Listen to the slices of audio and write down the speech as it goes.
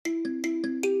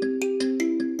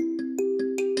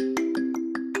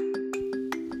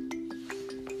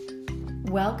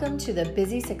Welcome to the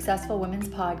Busy Successful Women's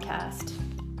Podcast.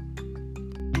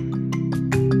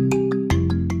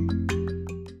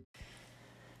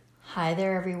 Hi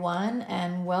there, everyone,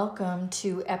 and welcome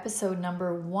to episode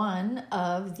number 1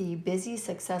 of the Busy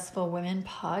Successful Women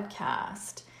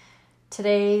Podcast.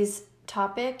 Today's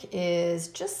topic is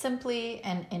just simply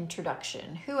an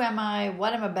introduction. Who am I?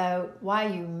 What I'm about? Why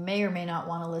you may or may not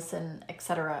want to listen,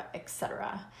 etc.,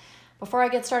 etc. Before I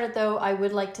get started, though, I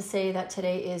would like to say that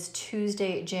today is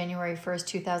Tuesday, January 1st,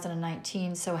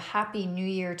 2019. So happy New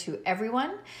Year to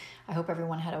everyone. I hope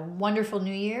everyone had a wonderful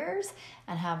New Year's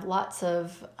and have lots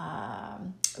of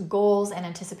goals and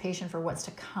anticipation for what's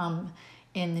to come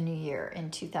in the new year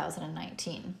in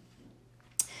 2019.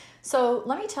 So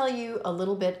let me tell you a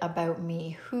little bit about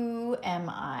me. Who am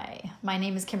I? My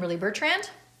name is Kimberly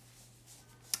Bertrand,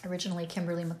 originally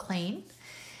Kimberly McLean.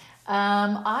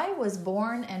 I was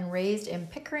born and raised in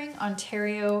Pickering,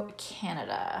 Ontario,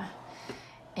 Canada,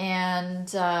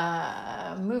 and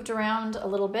moved around a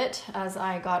little bit as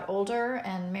I got older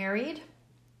and married.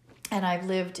 And I've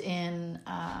lived in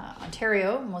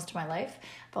Ontario most of my life.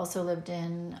 I've also lived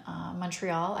in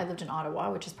Montreal. I lived in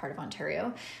Ottawa, which is part of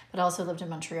Ontario, but also lived in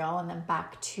Montreal and then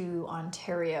back to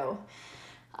Ontario.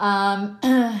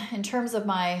 In terms of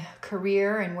my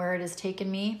career and where it has taken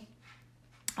me,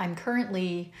 I'm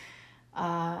currently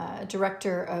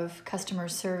director of customer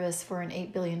service for an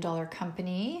 $8 billion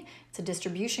company. It's a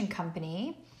distribution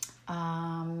company.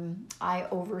 I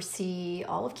oversee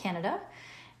all of Canada,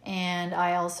 and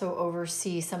I also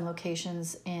oversee some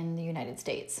locations in the United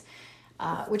States,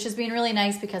 which has been really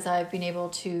nice because I've been able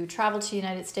to travel to the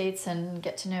United States and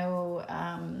get to know,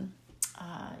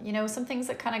 some things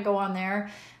that kind of go on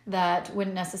there that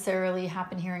wouldn't necessarily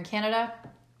happen here in Canada.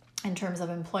 In terms of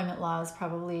employment laws,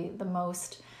 probably the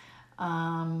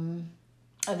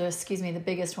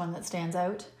biggest one that stands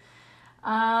out.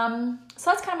 So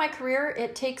that's kind of my career.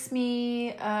 It takes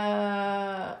me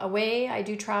away. I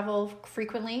do travel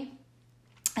frequently.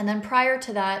 And then prior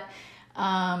to that,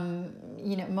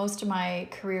 most of my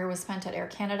career was spent at Air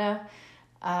Canada.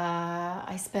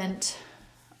 I spent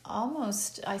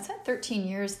 13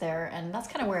 years there, and that's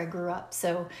kind of where I grew up.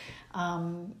 So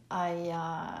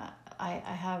I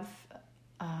have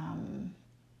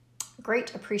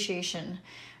great appreciation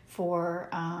for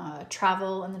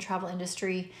travel and the travel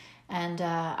industry, and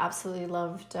absolutely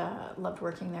loved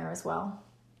working there as well.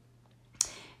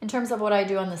 In terms of what I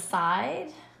do on the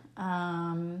side,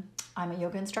 I'm a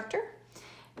yoga instructor,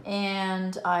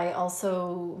 and I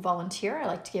also volunteer. I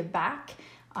like to give back.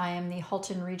 I am the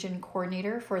Halton Region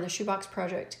Coordinator for the Shoebox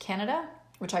Project Canada,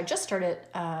 which I just started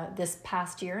this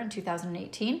past year in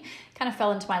 2018. Kind of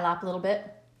fell into my lap a little bit.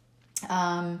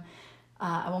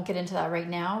 I won't get into that right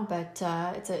now, but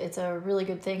it's a really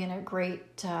good thing and a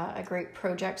great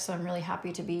project. So I'm really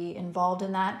happy to be involved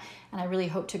in that, and I really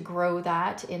hope to grow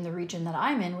that in the region that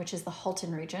I'm in, which is the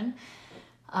Halton region.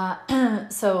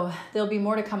 So there'll be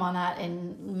more to come on that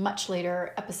in much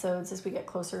later episodes as we get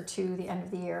closer to the end of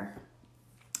the year.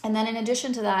 And then in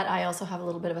addition to that, I also have a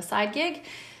little bit of a side gig.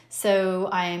 So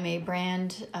I am a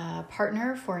brand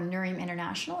partner for Nurium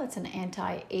International. It's an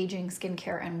anti-aging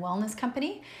skincare and wellness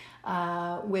company,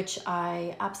 which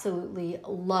I absolutely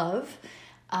love.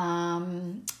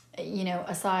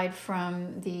 Aside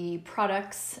from the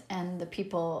products and the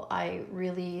people, I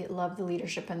really love the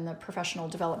leadership and the professional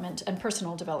development and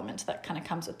personal development that kind of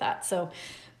comes with that. So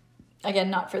again,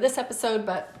 not for this episode,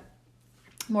 but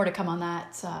more to come on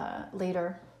that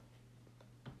later.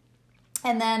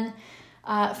 And then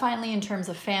finally, in terms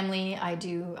of family,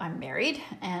 I'm married,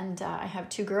 and I have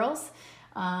 2 girls,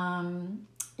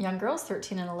 young girls,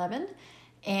 13 and 11.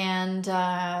 And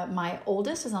my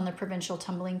oldest is on the provincial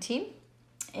tumbling team,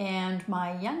 and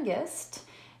my youngest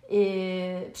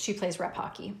she plays rep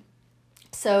hockey.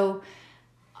 So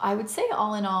I would say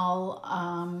all in all,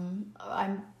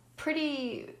 I'm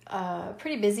pretty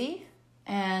busy,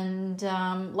 and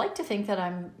like to think that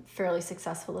I'm fairly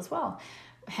successful as well.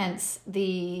 Hence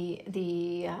the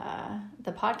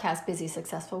podcast, Busy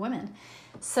Successful Women.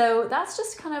 So that's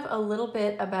just kind of a little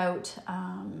bit about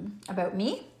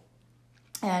me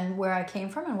and where I came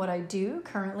from and what I do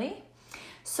currently.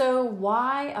 So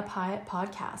why a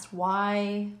podcast?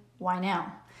 Why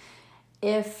now?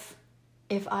 If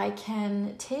I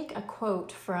can take a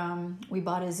quote from We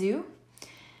Bought a Zoo,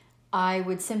 I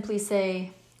would simply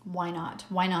say, why not?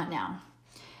 Why not now?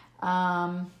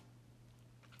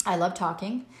 I love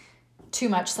talking. Too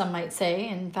much, some might say.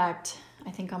 In fact, I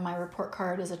think on my report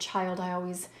card as a child, I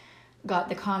always got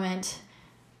the comment,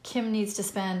 Kim needs to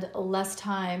spend less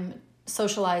time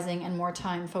socializing and more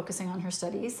time focusing on her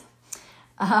studies.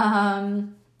 I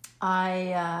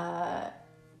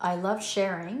I love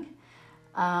sharing.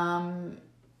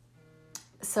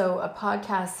 So a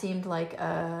podcast seemed like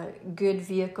a good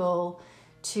vehicle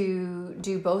to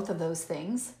do both of those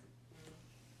things.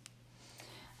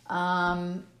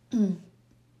 Not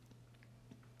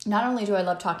only do I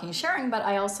love talking and sharing, but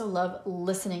I also love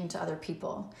listening to other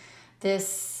people.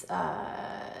 This,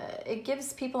 it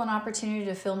gives people an opportunity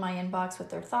to fill my inbox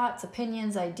with their thoughts,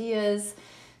 opinions, ideas.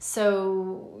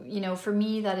 So, for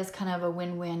me, that is kind of a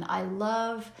win-win. I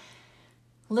love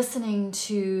listening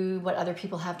to what other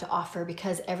people have to offer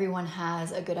because everyone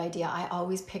has a good idea. I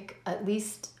always pick at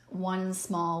least one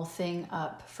small thing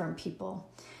up from people.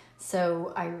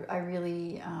 So I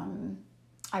really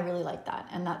like that.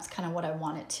 And that's kind of what I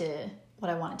wanted to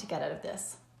get out of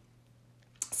this.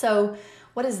 So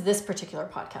what is this particular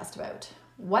podcast about?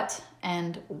 What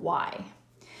and why?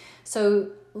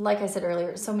 So like I said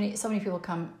earlier, so many people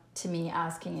come to me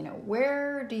asking,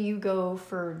 where do you go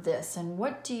for this? And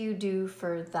what do you do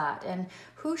for that? And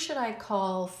who should I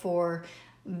call for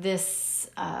this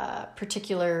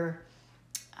particular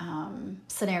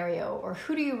scenario? Or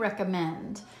who do you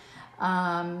recommend?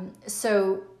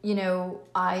 So,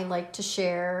 I like to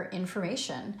share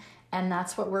information. And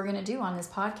that's what we're going to do on this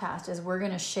podcast is we're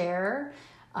going to share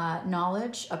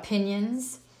knowledge,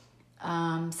 opinions,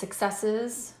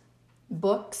 successes,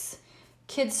 books,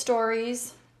 kids'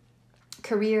 stories,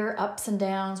 career ups and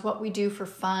downs, what we do for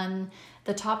fun.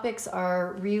 The topics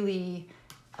are really,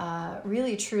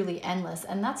 truly endless.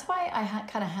 And that's why I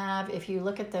kind of have, if you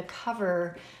look at the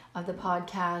cover of the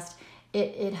podcast,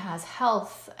 it has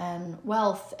health and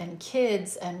wealth and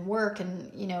kids and work.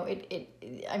 And,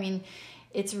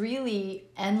 it's really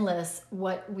endless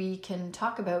what we can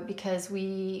talk about because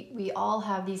we all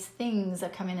have these things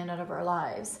that come in and out of our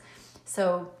lives.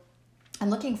 So I'm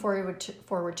looking forward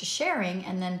to sharing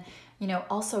and then,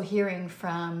 also hearing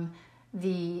from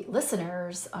the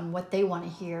listeners on what they want to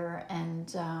hear and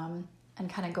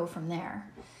kind of go from there.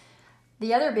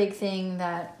 The other big thing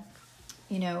that,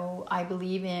 I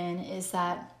believe in is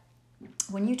that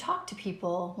when I talk to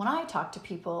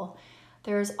people,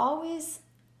 there's always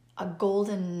a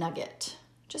golden nugget,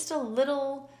 just a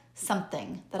little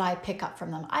something that I pick up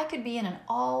from them. I could be in an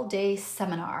all-day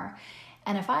seminar,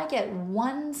 and if I get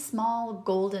one small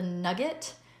golden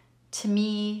nugget, to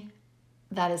me,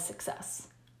 that is success.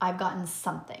 I've gotten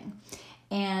something.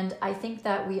 And I think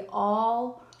that we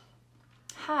all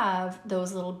have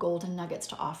those little golden nuggets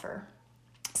to offer.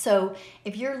 So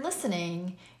if you're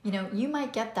listening, you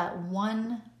might get that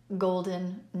one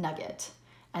golden nugget,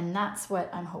 and that's what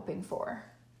I'm hoping for.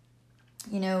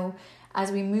 As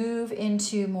we move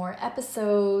into more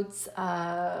episodes,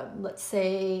 let's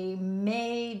say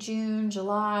May, June,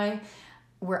 July,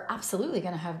 we're absolutely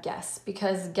going to have guests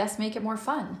because guests make it more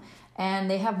fun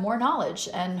and they have more knowledge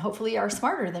and hopefully are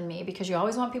smarter than me because you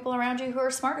always want people around you who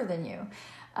are smarter than you.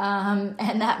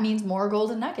 And that means more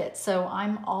golden nuggets. So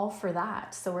I'm all for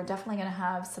that. So we're definitely going to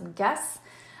have some guests.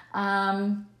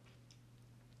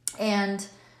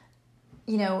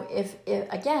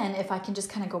 If I can just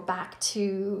kind of go back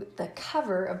to the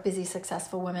cover of Busy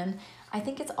Successful Women, I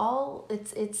think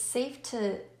it's safe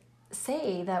to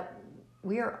say that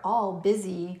we are all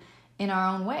busy in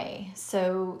our own way.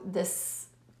 So this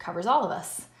covers all of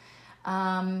us.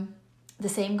 The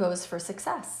same goes for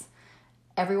success.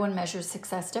 Everyone measures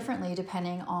success differently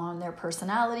depending on their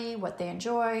personality, what they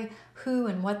enjoy, who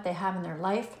and what they have in their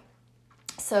life.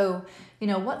 So,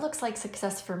 what looks like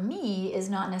success for me is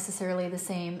not necessarily the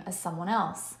same as someone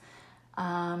else.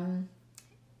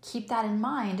 Keep that in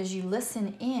mind as you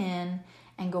listen in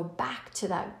and go back to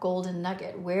that golden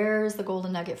nugget. Where's the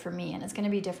golden nugget for me? And it's going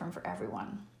to be different for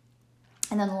everyone.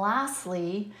 And then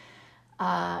lastly,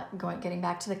 getting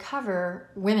back to the cover,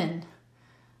 women.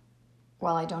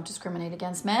 While I don't discriminate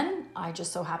against men, I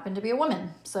just so happen to be a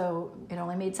woman. So it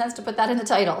only made sense to put that in the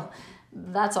title.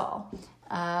 That's all.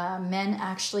 Men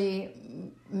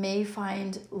actually may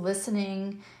find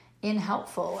listening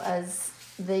helpful as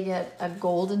they get a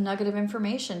golden nugget of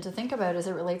information to think about as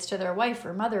it relates to their wife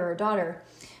or mother or daughter.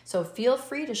 So feel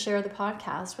free to share the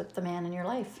podcast with the man in your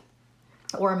life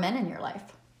or men in your life.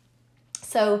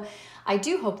 So I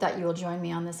do hope that you will join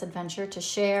me on this adventure to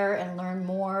share and learn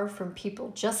more from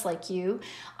people just like you.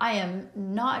 I am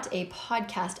not a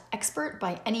podcast expert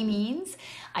by any means.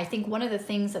 I think one of the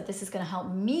things that this is going to help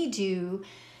me do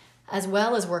as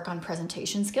well as work on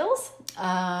presentation skills.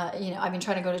 I've been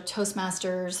trying to go to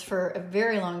Toastmasters for a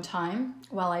very long time.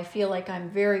 While I feel like I'm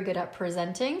very good at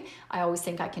presenting, I always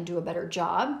think I can do a better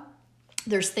job.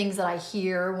 There's things that I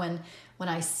hear when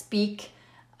I speak.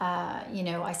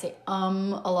 I say a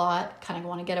lot, kind of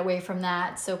want to get away from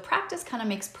that. So practice kind of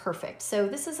makes perfect. So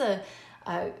this is a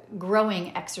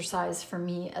growing exercise for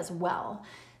me as well.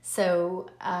 So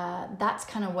that's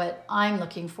kind of what I'm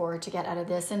looking forward to get out of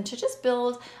this, and to just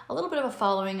build a little bit of a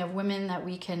following of women that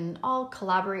we can all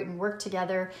collaborate and work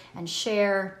together and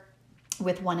share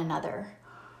with one another.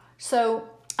 So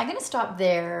I'm going to stop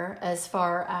there as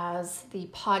far as the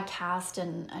podcast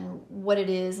and what it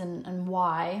is and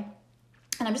why.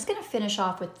 And I'm just going to finish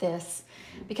off with this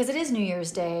because it is New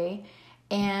Year's Day,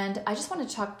 and I just want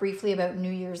to talk briefly about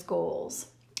New Year's goals.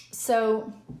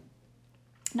 So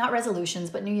not resolutions,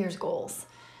 but New Year's goals.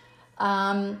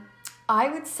 I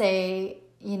would say,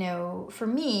 for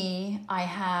me, I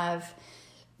have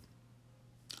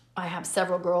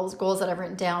several goals that I've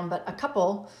written down, but a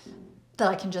couple that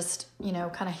I can just,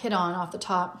 kind of hit on off the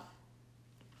top.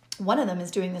 One of them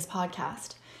is doing this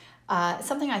podcast.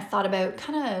 Something I thought about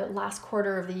kind of last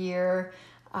quarter of the year,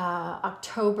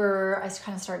 October, I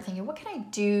kind of started thinking, what can I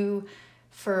do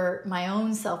for my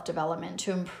own self-development,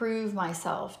 to improve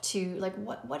myself, to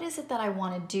what is it that I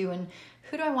want to do, and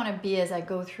who do I want to be as I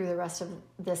go through the rest of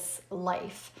this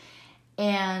life?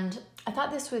 And I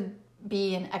thought this would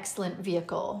be an excellent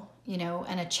vehicle,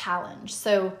 and a challenge.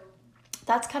 So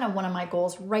that's kind of one of my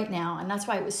goals right now. And that's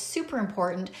why it was super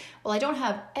important. Well, I don't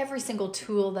have every single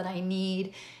tool that I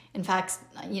need. In fact,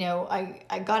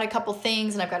 I got a couple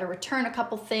things, and I've got to return a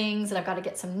couple things, and I've got to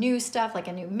get some new stuff, like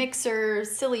a new mixer,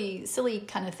 silly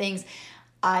kind of things.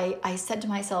 I said to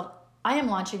myself, I am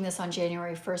launching this on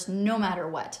January 1st, no matter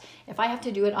what. If I have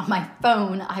to do it on my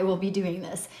phone, I will be doing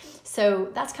this.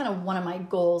 So that's kind of one of my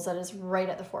goals that is right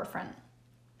at the forefront.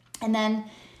 And then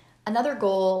another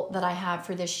goal that I have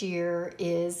for this year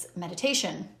is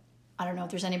meditation. I don't know if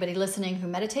there's anybody listening who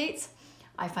meditates.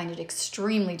 I find it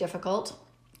extremely difficult.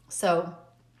 So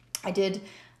I did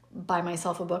buy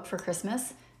myself a book for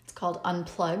Christmas. It's called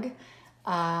Unplug,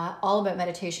 all about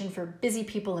meditation for busy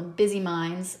people and busy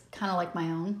minds, kind of like my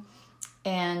own.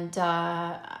 And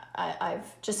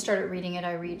I've just started reading it.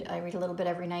 I read a little bit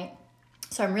every night.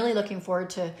 So I'm really looking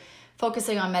forward to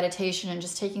focusing on meditation and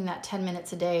just taking that 10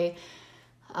 minutes a day,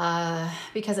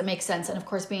 because it makes sense. And of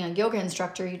course, being a yoga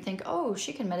instructor, you'd think, oh,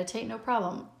 she can meditate, no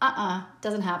problem.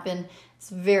 Doesn't happen. It's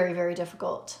very, very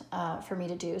difficult for me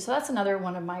to do. So that's another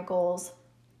one of my goals.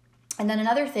 And then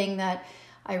another thing that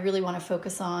I really want to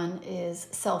focus on is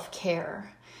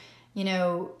self-care.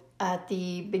 At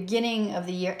the beginning of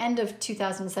the year, end of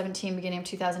 2017, beginning of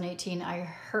 2018, I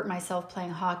hurt myself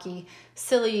playing hockey.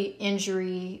 Silly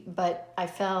injury, but I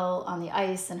fell on the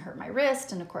ice and hurt my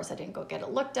wrist. And of course, I didn't go get it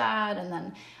looked at. And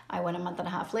then I went a month and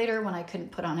a half later when I couldn't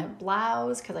put on a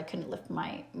blouse because I couldn't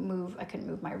I couldn't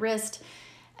move my wrist.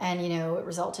 And, it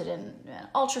resulted in an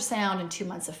ultrasound and 2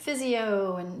 months of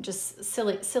physio and just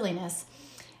silliness.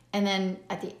 And then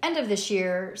at the end of this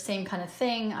year, same kind of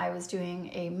thing. I was doing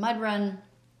a mud run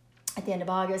at the end of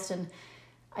August, and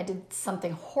I did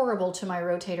something horrible to my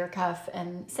rotator cuff,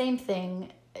 and same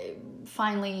thing.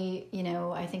 Finally,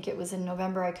 I think it was in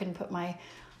November, I couldn't put my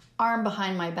arm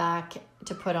behind my back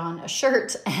to put on a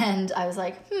shirt, and I was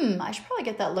like, I should probably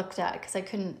get that looked at because I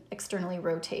couldn't externally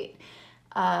rotate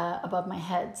above my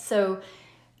head. So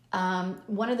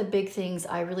one of the big things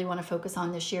I really want to focus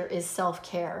on this year is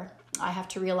self-care. I have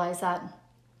to realize that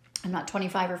I'm not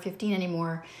 25 or 15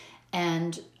 anymore,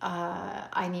 and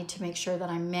I need to make sure that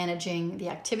I'm managing the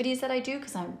activities that I do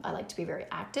because I like to be very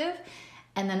active.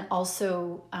 And then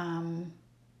also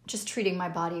just treating my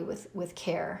body with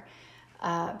care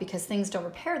because things don't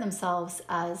repair themselves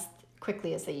as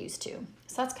quickly as they used to.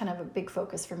 So that's kind of a big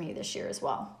focus for me this year as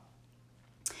well.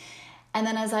 And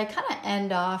then as I kind of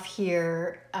end off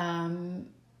here,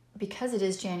 because it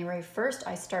is January 1st,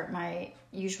 I start my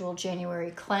usual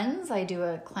January cleanse. I do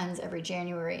a cleanse every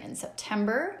January and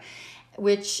September,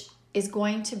 which is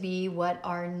going to be what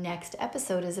our next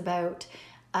episode is about,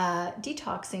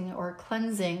 detoxing or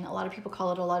cleansing. A lot of people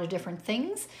call it a lot of different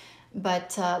things,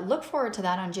 but look forward to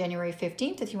that on January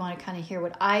 15th if you want to kind of hear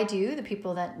what I do. The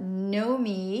people that know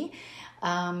me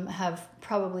have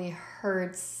probably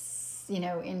heard,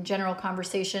 in general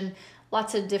conversation,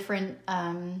 lots of different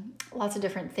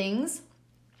things,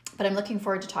 but I'm looking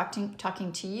forward to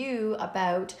talking to you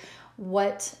about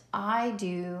what I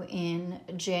do in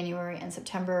January and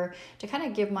September to kind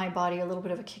of give my body a little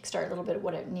bit of a kickstart, a little bit of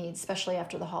what it needs, especially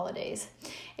after the holidays.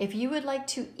 If you would like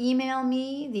to email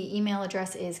me, the email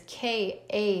address is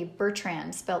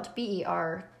kabertrand, spelled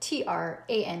Bertrand,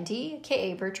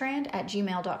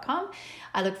 kabertrand@gmail.com.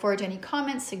 I look forward to any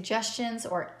comments, suggestions,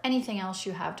 or anything else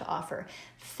you have to offer.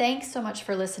 Thanks so much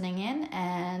for listening in,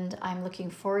 and I'm looking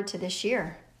forward to this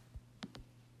year.